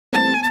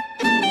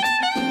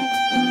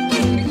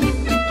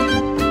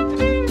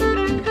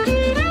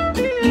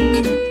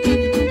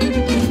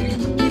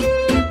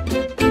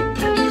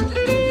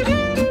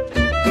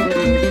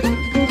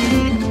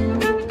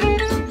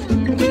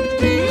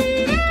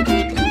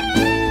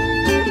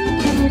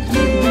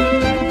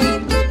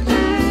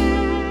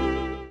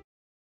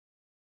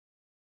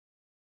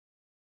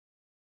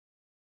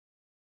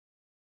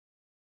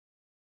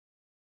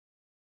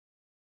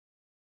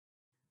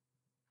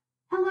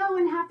Hello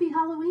and happy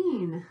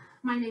Halloween.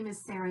 My name is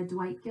Sarah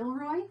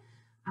Dwight-Gilroy.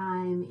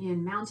 I'm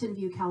in Mountain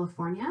View,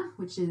 California,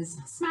 which is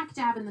smack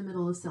dab in the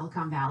middle of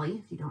Silicon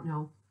Valley, if you don't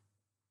know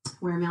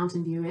where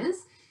Mountain View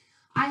is.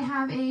 I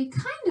have a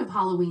kind of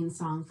Halloween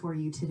song for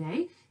you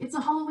today. It's a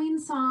Halloween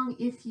song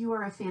if you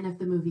are a fan of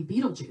the movie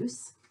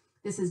Beetlejuice.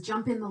 This is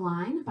Jump in the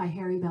Line by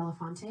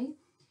Belafonte.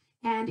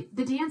 And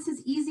the dance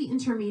is easy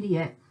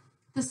intermediate.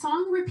 The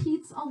song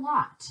repeats a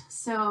lot,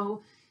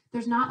 so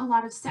there's not a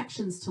lot of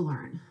sections to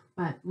learn,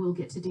 but we'll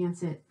get to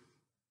dance it,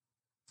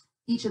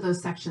 each of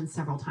those sections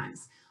several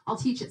times. I'll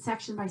teach it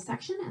section by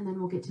section, and then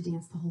we'll get to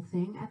dance the whole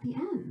thing at the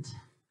end.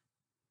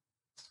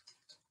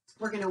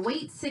 We're going to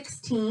wait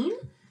 16,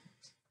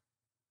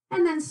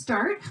 and then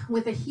start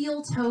with a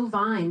heel-toe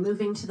vine,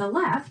 moving to the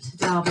left,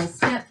 double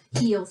step,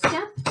 heel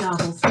step,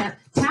 double step,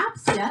 tap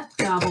step,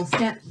 double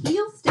step,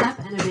 heel step,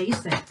 and a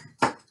basic.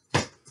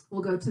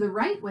 We'll go to the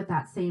right with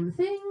that same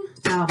thing,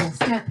 double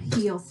step,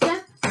 heel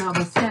step,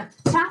 double step,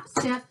 tap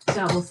step,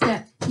 double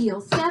step, heel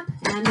step,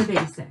 and a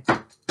basic.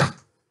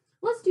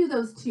 Let's do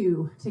those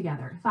two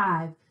together.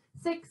 5,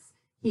 6,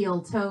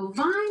 heel toe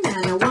vine,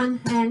 and a 1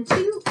 and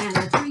 2, and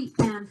a 3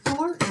 and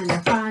 4, and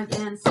a 5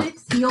 and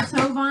 6, heel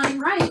toe vine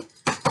right.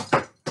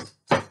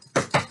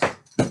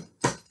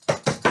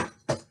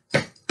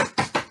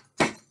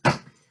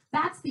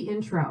 That's the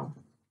intro.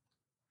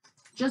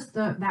 Just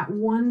that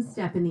one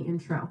step in the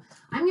intro.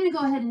 I'm going to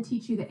go ahead and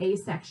teach you the A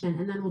section,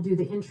 and then we'll do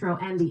the intro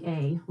and the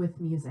A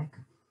with music.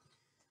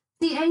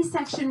 The A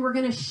section, we're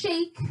going to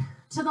shake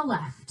to the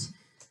left.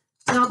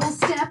 Double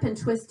step and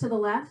twist to the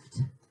left,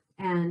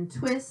 and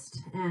twist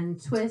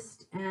and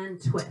twist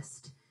and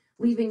twist,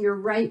 leaving your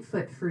right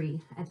foot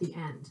free at the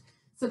end.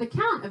 So the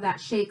count of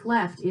that shake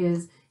left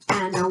is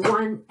and a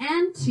 1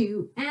 and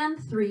 2 and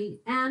 3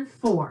 and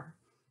 4.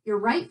 Your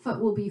right foot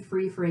will be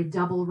free for a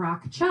double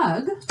rock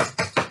chug.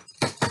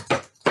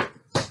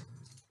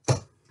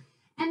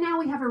 And now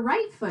we have a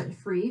right foot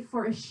free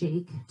for a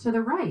shake to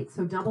the right.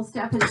 So double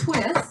step and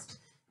twist,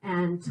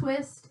 and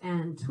twist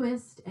and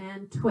twist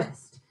and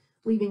twist,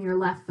 leaving your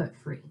left foot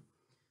free.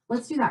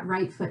 Let's do that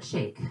right foot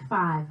shake.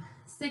 5,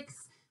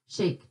 6,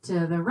 shake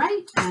to the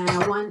right, and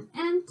a 1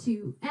 and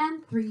 2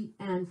 and 3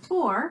 and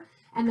 4,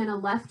 and then a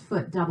left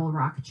foot double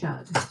rock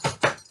chug.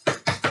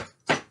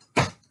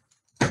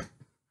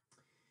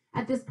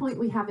 At this point,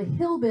 we have a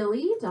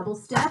hillbilly, double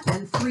step,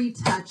 and 3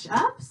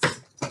 touch-ups.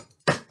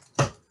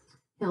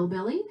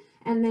 Hillbilly,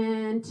 and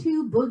then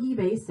 2 boogie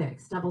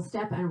basics, double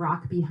step and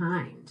rock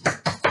behind.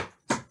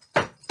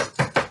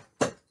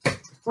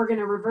 We're going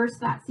to reverse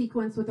that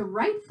sequence with a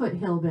right foot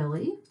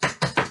hillbilly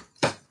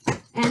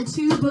and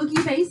 2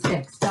 boogie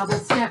basics, double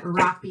step,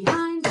 rock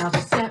behind, double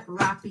step,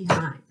 rock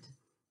behind.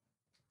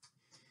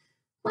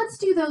 Let's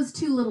do those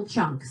 2 little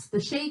chunks,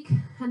 the shake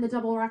and the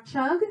double rock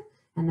chug,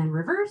 and then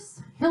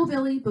reverse,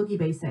 hillbilly, boogie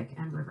basic,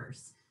 and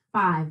reverse.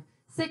 5,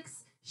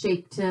 6,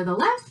 shake to the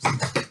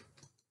left,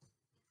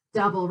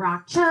 double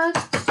rock chug,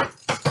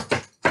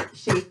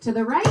 shake to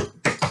the right,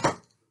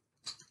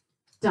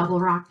 double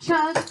rock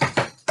chug,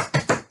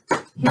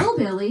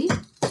 hillbilly,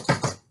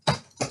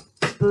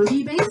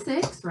 boogie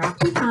basics, rock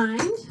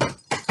behind,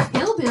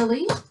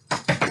 hillbilly,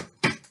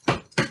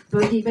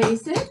 boogie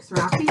basics,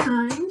 rock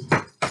behind.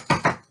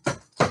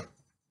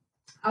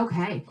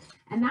 Okay,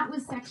 and that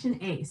was section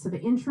A. So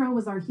the intro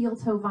was our heel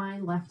toe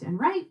vine, left and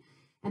right,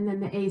 and then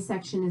the A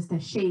section is the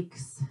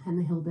shakes and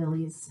the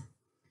hillbillies.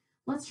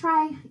 Let's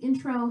try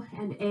intro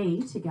and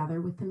A together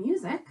with the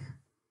music.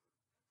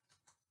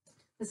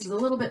 This is a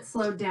little bit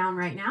slowed down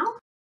right now.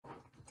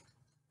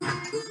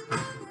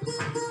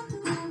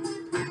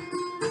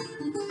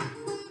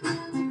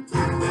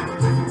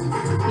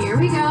 Here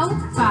we go.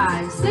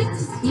 5,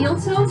 6, heel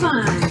toe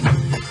vine.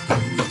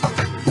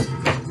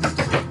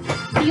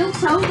 Heel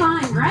toe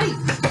vine right.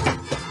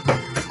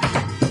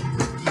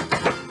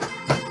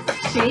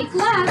 Shake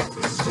left.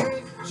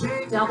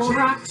 Double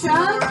rock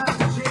chug.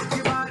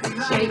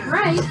 Shake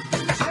right,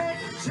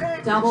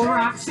 double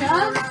rock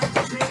chug,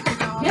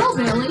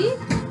 hillbilly,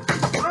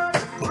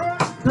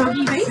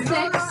 boogie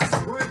basics,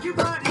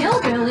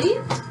 hillbilly,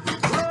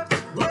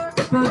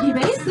 boogie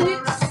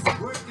basics.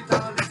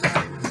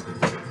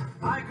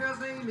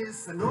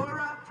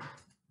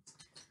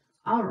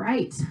 All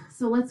right,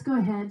 so let's go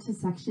ahead to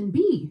section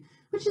B,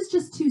 which is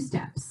just 2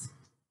 steps.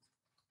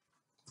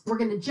 We're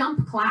going to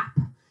jump clap.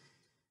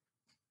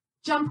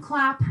 Jump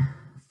clap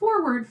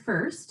forward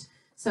first,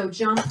 so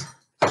jump,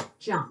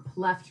 jump,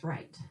 left,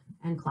 right,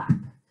 and clap.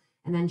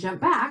 And then jump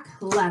back,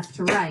 left,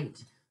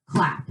 right,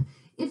 clap.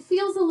 It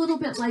feels a little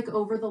bit like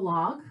over the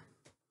log.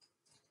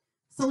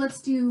 So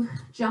let's do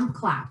jump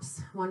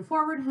claps. 1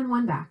 forward and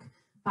 1 back.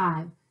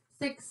 5,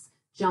 6,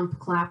 jump,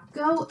 clap,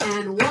 go.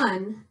 And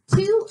 1,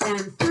 2,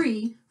 and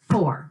 3,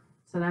 4.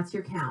 So that's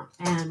your count.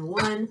 And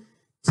 1,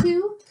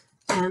 2,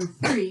 and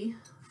 3,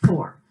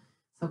 4.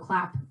 So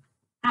clap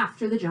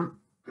after the jump.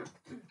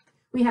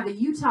 We have a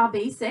Utah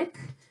basic.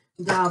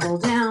 Double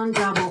down,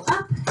 double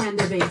up,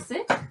 and a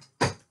basic.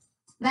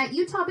 That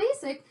Utah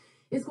basic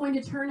is going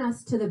to turn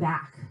us to the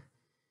back.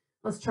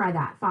 Let's try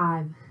that.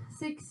 5,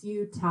 6,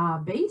 Utah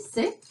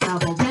basic,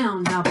 double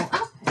down, double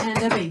up,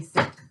 and a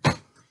basic.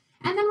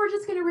 And then we're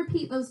just going to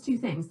repeat those two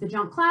things, the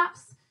jump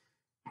claps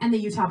and the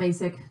Utah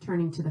basic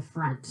turning to the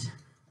front.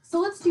 So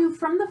let's do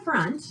from the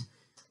front.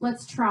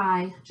 Let's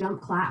try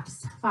jump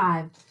claps.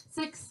 5,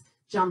 6,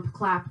 jump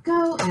clap,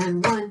 go,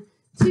 and 1,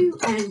 2,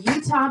 and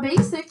Utah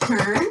basic,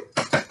 turn,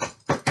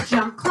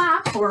 jump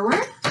clap,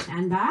 forward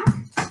and back,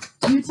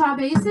 Utah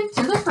basic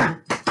to the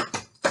front.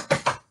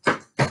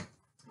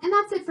 And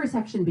that's it for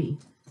section B.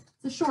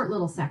 It's a short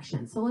little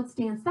section, so let's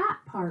dance that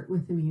part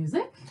with the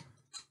music.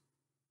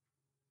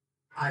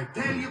 I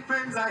tell you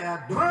friends, I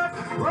have work,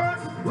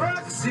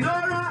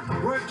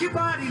 Sinora, work your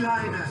body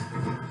line.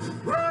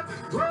 Work,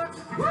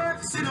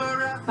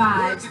 Sinora.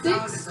 5,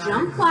 6,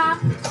 jump clap,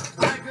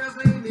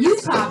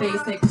 Utah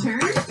basic,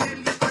 turn,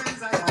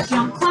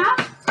 jump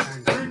clap,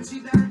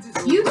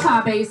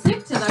 Utah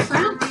basic to the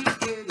front.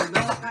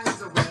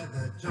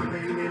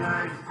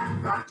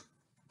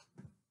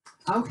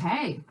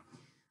 Okay,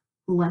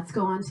 let's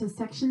go on to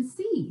section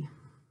C.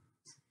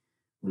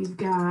 We've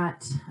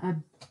got a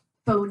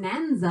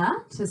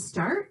bonanza to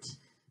start.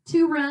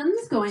 2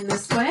 runs going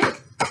this way,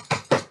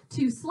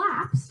 2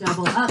 slaps,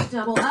 double up,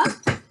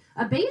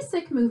 a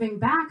basic moving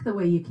back the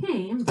way you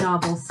came,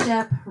 double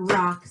step,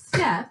 rock,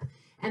 step,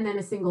 and then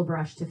a single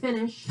brush to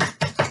finish.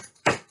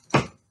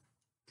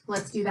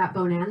 Let's do that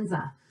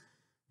bonanza.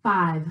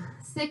 5,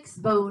 6,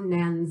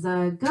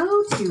 bonanza,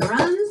 go, 2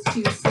 runs,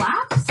 2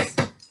 slaps,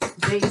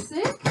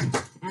 basic,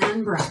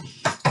 and brush.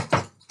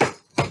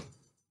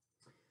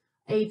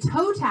 A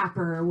toe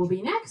tapper will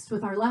be next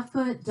with our left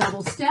foot,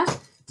 double step,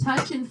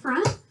 touch in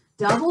front,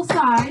 double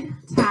side,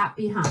 tap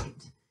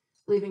behind,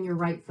 leaving your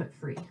right foot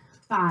free.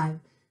 5,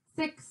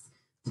 6,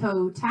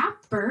 toe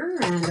tapper,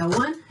 and a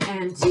 1,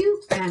 and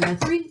 2, and a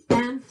 3,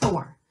 and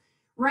 4.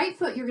 Right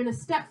foot, you're going to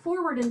step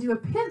forward and do a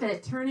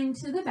pivot, turning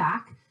to the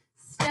back,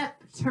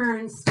 step,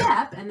 turn,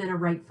 step, and then a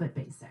right foot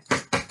basic.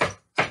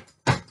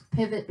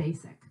 Pivot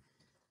basic.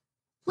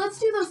 Let's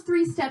do those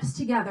 3 steps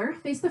together.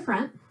 Face the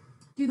front.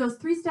 Do those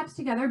 3 steps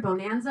together,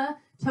 bonanza,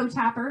 toe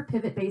tapper,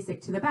 pivot basic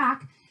to the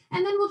back,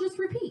 and then we'll just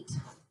repeat.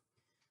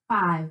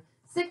 5,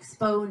 6,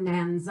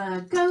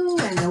 bonanza, go,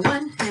 and a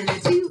 1, and a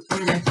 2,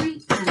 and a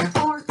 3, and a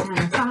 4, and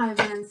a 5,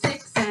 and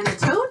 6, and a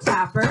toe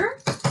tapper,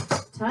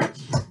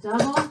 touch,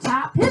 double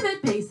tap,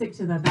 pivot basic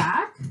to the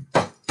back,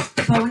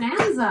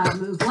 bonanza,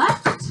 move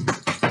left,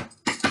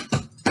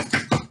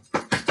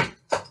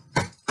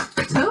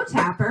 toe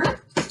tapper,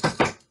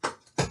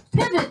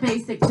 pivot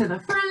basic to the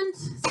front,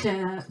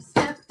 step,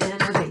 step,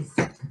 and a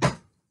basic.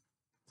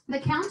 The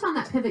count on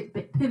that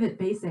pivot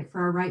basic for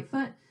our right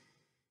foot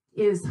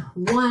is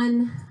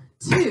 1,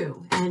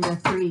 2, and a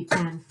 3,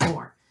 and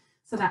 4.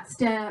 So that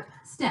step,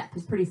 step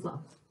is pretty slow.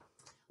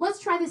 Let's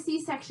try the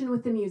C section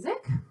with the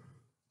music.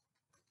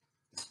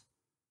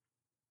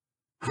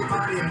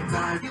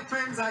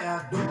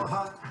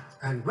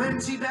 And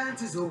when she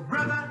dances, oh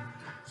brother,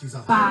 she's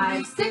a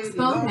 5, 6,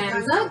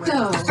 bonanza,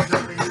 go.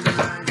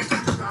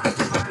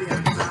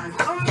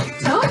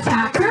 Toe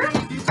tapper,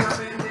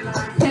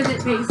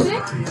 pivot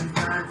basic,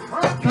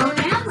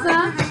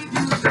 bonanza,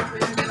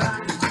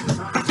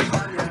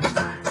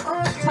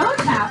 toe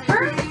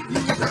tapper,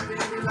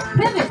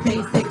 pivot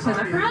basic to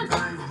the front.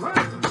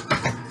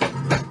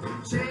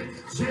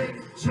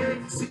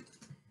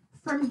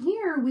 From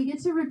here, we get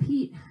to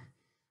repeat,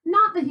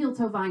 not the heel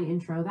toe vine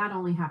intro, that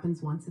only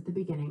happens once at the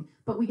beginning,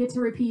 but we get to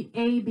repeat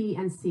A, B,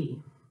 and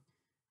C,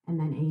 and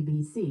then A,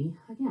 B, C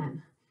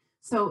again.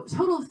 So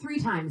total of 3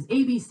 times,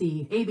 A, B,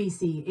 C, A, B,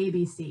 C, A,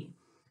 B, C.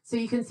 So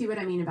you can see what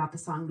I mean about the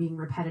song being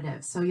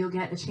repetitive. So you'll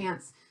get a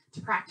chance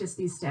to practice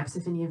these steps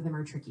if any of them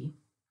are tricky.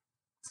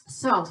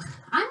 So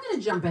I'm going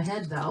to jump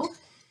ahead though,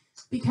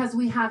 because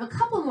we have a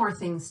couple more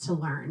things to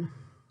learn.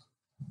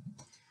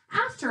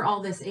 After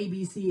all this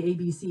ABC,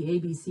 ABC,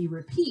 ABC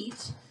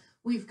repeat,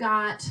 we've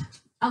got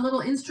a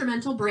little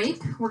instrumental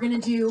break. We're going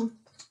to do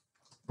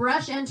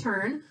brush and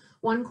turn,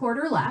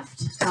 1/4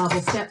 left,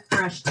 double step,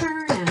 brush,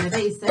 turn, and a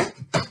basic.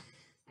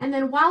 And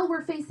then while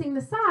we're facing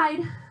the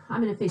side,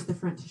 I'm going to face the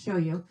front to show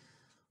you.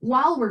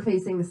 While we're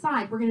facing the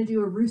side, we're going to do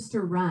a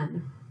rooster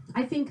run.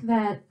 I think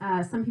that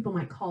some people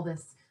might call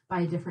this by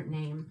a different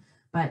name,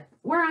 but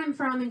where I'm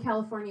from in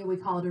California, we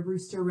call it a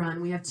rooster run.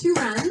 We have 2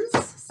 runs,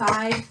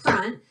 side,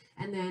 front,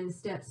 and then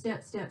step,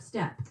 step, step,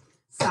 step,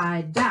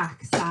 side,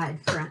 back, side,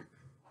 front.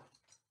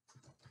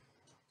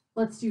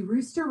 Let's do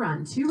rooster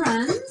run, 2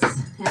 runs,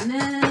 and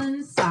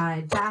then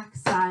side, back,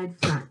 side,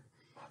 front.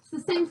 It's the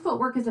same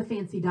footwork as a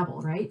fancy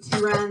double, right? 2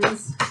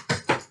 runs,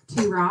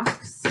 2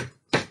 rocks.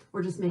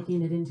 We're just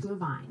making it into a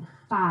vine.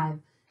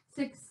 5,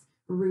 6,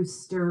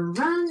 rooster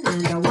run,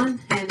 and a 1,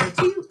 and a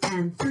 2,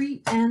 and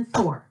 3, and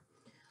 4.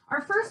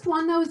 Our first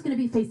one, though, is going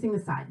to be facing the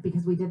side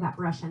because we did that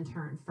brush and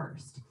turn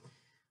first.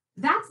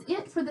 That's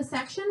it for the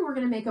section. We're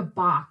going to make a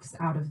box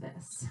out of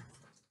this.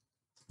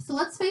 So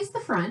let's face the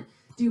front,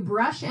 do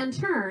brush and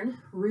turn,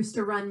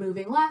 rooster run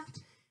moving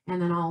left, and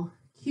then I'll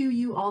cue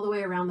you all the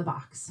way around the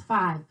box.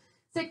 5,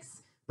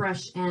 6,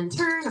 brush and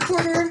turn,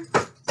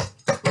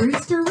 1/4,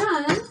 rooster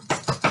run,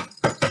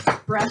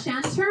 brush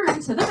and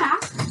turn to the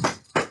back,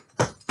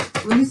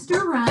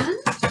 rooster run,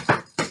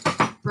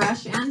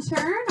 brush and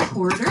turn, a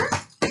quarter,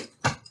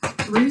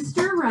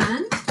 rooster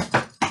run,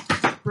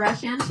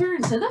 brush and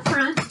turn to the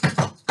front,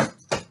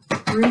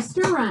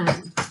 rooster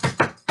run.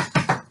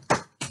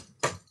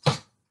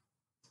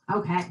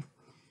 Okay.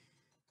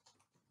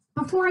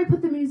 Before I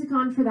put the music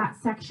on for that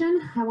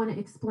section, I want to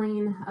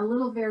explain a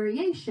little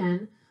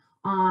variation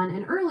on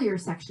an earlier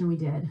section we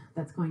did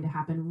that's going to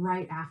happen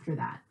right after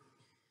that.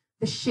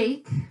 The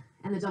shake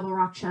and the double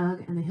rock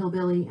chug and the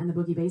hillbilly and the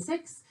boogie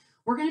basics.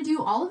 We're going to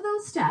do all of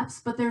those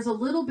steps, but there's a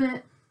little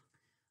bit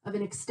of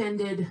an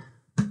extended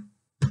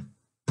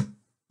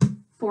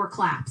 4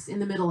 claps in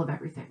the middle of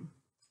everything.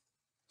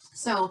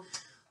 So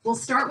we'll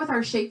start with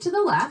our shake to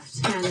the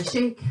left and a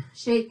shake,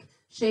 shake,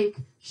 shake,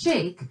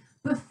 shake.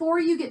 Before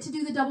you get to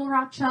do the double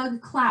rock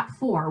chug, clap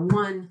 4.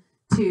 1,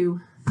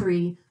 2,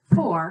 3,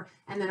 4,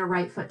 and then a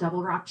right foot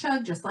double rock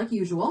chug, just like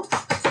usual.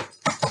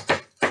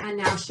 And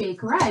now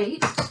shake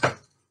right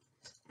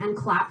and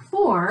clap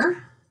 4,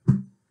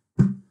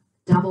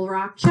 double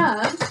rock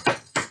chug.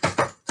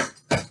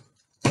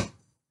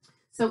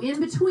 So in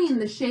between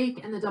the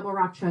shake and the double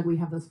rock chug, we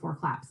have those 4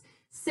 claps.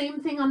 Same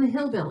thing on the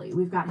hillbilly.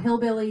 We've got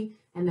hillbilly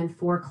and then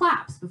 4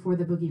 claps before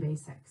the boogie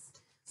basics.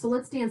 So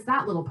let's dance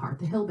that little part,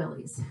 the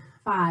hillbillies.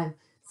 5,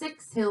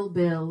 6,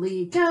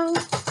 hillbilly, go.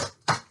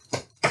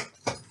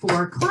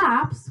 4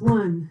 claps.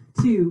 1,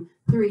 2,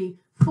 3,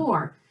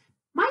 4.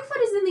 My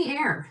foot is in the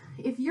air.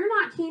 If you're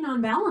not keen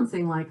on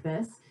balancing like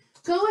this,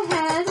 go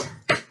ahead,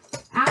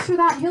 after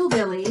that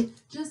hillbilly,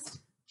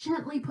 just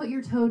gently put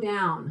your toe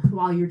down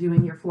while you're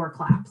doing your 4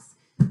 claps.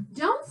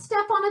 Don't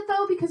step on it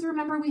though, because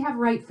remember we have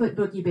right foot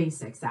boogie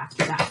basics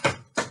after that.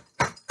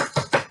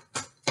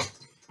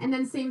 And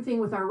then same thing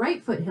with our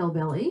right foot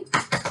hillbilly.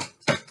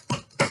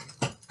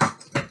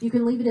 You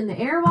can leave it in the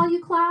air while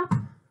you clap,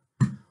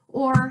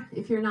 or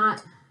if you're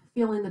not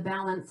feeling the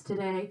balance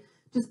today,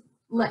 just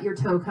let your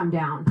toe come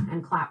down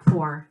and clap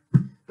 4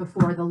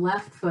 before the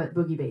left foot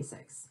boogie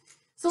basics.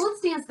 So let's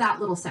dance that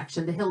little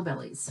section, the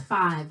hillbillies.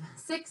 5,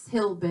 6,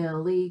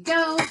 hillbilly,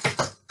 go.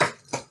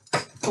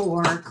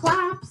 4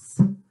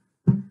 claps,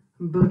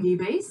 boogie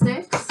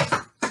basics.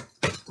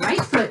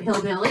 Right foot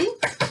hillbilly.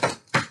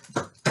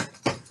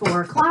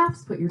 4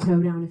 claps, put your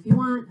toe down if you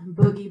want,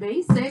 boogie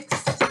basics.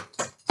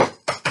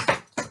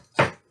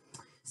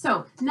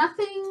 So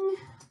nothing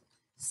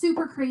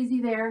super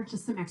crazy there,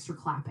 just some extra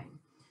clapping.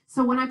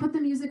 So when I put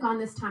the music on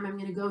this time, I'm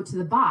going to go to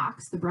the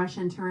box, the brush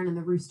and turn and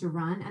the rooster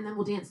run, and then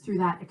we'll dance through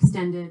that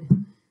extended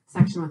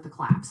section with the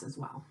claps as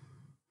well.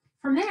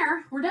 From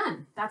there, we're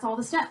done. That's all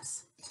the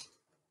steps.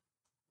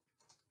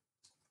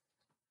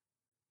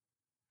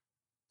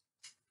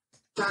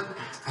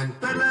 And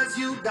fellas,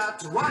 you got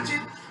to watch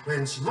it.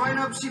 When she wind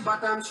up, she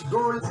bottom, she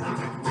go. In the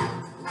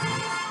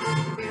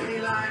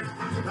line,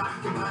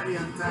 rock your body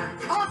and time.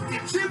 Off the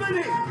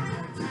chimney.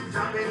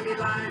 Jump in the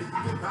line,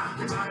 rock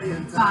your body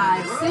and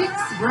time. 5,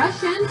 6,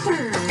 brush and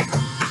turn.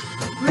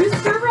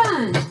 Rooster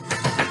run.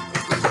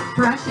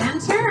 Brush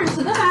and turn to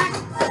the back.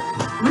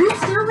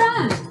 Rooster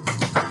run.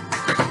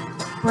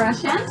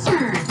 Brush and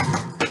turn.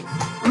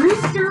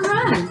 Rooster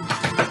run.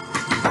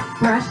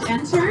 Brush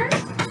and turn.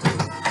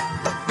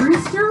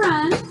 Rooster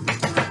run.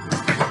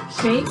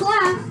 Shake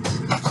left.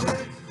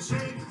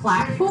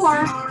 Clap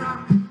 4.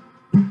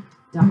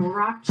 Double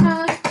rock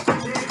chug.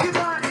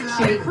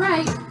 Shake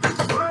right.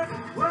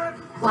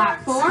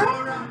 Clap 4.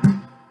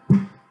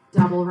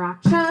 Double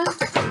rock chug.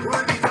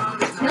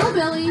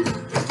 Hillbilly.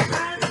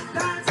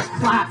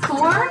 Clap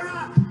 4.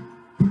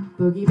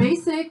 Boogie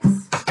basics.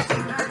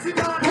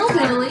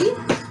 Hillbilly.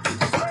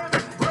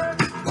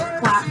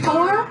 Clap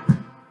 4.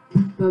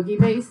 Boogie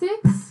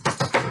basics.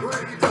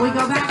 We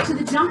go back to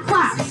the jump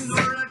claps.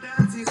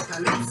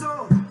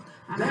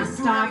 I'm going to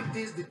stop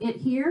it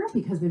here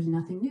because there's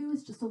nothing new.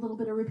 It's just a little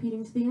bit of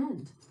repeating to the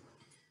end.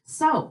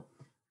 So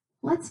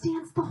let's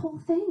dance the whole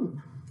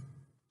thing.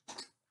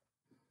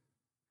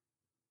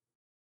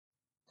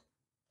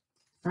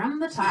 From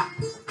the top.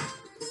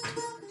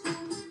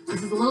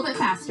 This is a little bit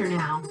faster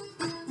now.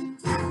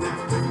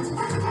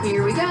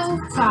 Here we go.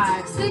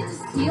 5,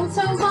 6, heel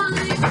toe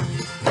line.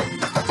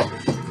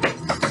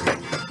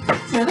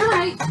 To the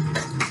right.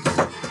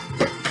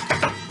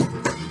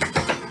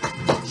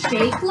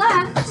 Shake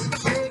left.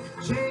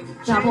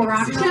 Double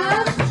rock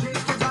chug.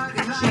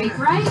 Shake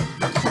right.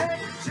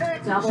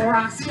 Double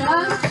rock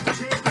chug.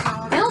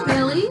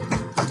 Hillbilly.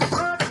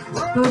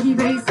 Boogie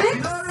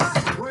basics.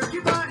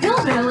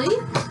 Hillbilly.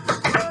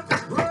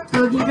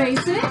 Boogie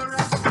basics.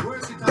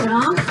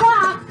 Jump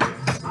clap.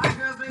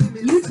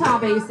 Utah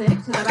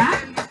basic to the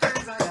back.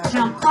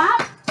 Jump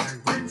clap.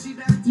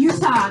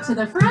 Utah to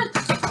the front.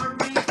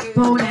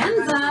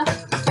 Bonanza.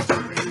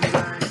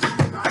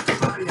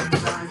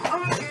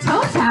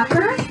 Toe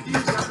tapper.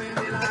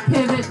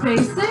 Pivot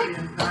basic.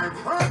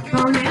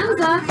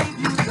 Bonanza.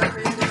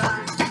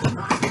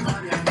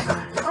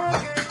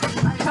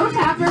 Toe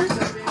tapper.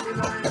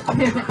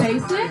 Pivot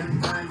basic.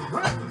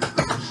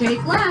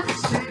 Shake left.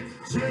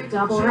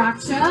 Double rock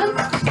chug.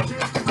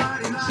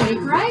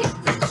 Shake right.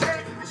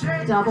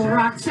 Double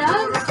rock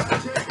chug.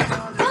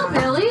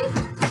 Hillbilly.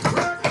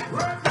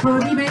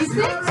 Boogie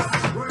basics,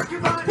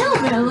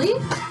 hillbilly,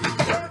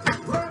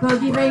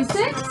 boogie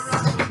basics,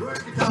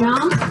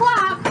 jump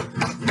clap,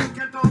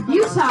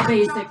 Utah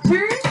basic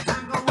turn,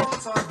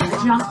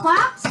 jump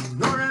clap,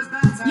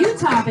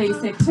 Utah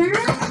basic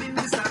turn,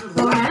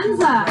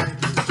 bonanza,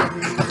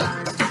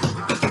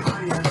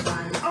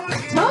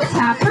 toe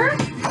tapper,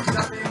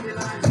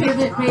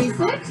 pivot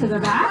basic to the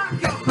back,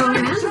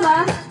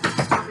 bonanza,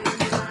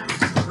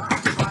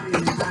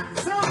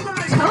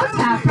 toe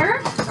tapper,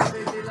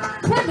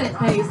 pivot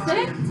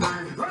basic,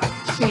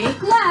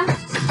 shake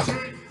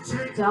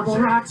left, double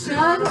rock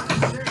shove,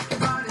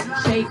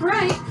 shake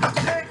right,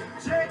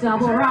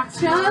 double rock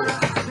shove,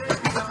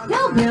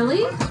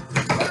 hillbilly,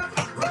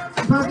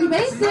 boogie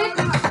basic,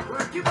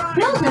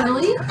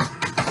 hillbilly,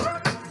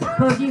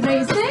 boogie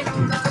basic,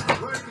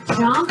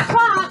 jump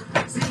clap,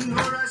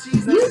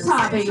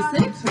 Utah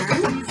basic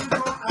turn,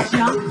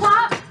 jump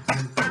clap,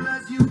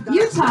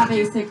 Utah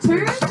basic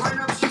turn,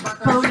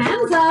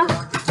 bonanza,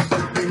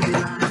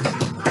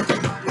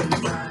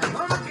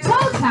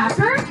 toe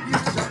tapper,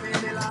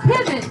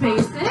 pivot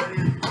basic,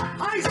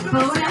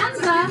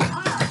 bonanza,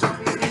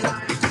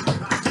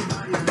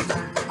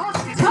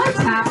 toe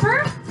tapper,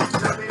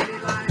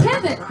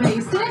 pivot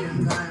basic,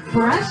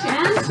 brush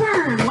and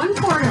turn,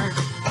 1/4,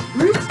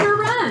 rooster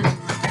run,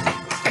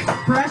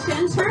 brush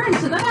and turn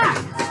to the back,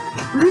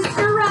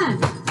 rooster run,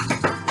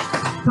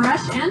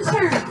 brush and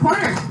turn,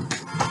 1/4,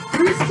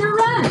 rooster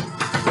run,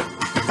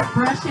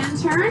 brush and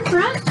turn,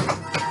 front,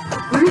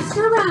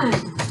 rooster run,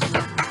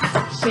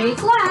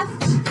 shake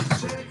left,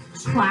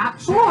 clap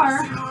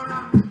 4,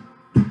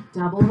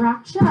 double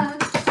rock shove,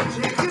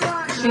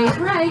 shake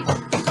right,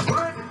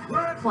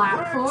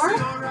 clap 4,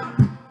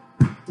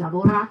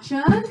 double rock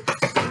shove,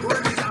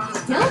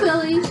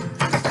 hillbilly,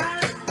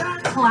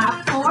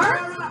 clap 4,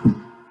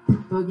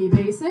 boogie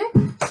basic,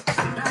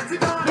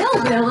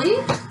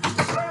 hillbilly,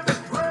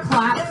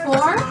 clap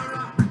 4,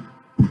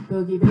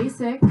 boogie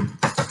basic,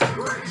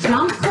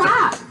 jump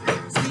clap,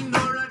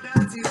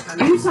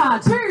 Utah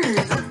turn,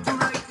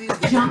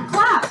 jump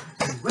clap,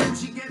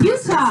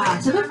 Utah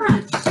to the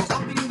front,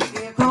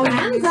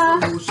 bonanza,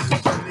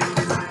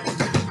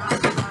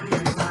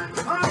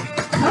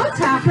 toe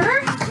tapper,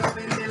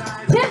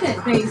 pivot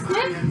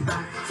basic,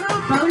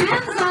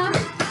 bonanza,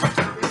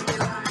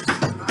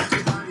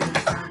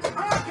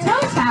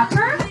 toe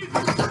tapper,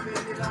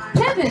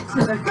 pivot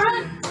to the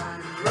front,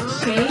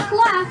 shake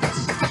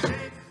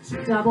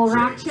left, double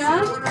rock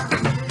shove,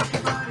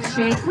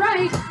 shake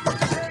right,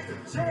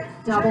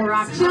 double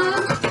rock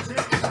shove,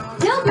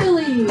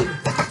 hillbilly.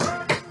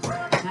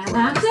 And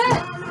that's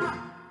it.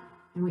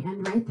 And we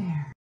end right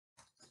there.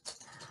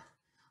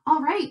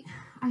 All right.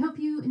 I hope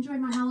you enjoyed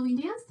my Halloween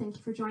dance. Thank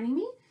you for joining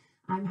me.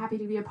 I'm happy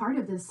to be a part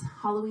of this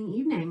Halloween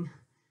evening.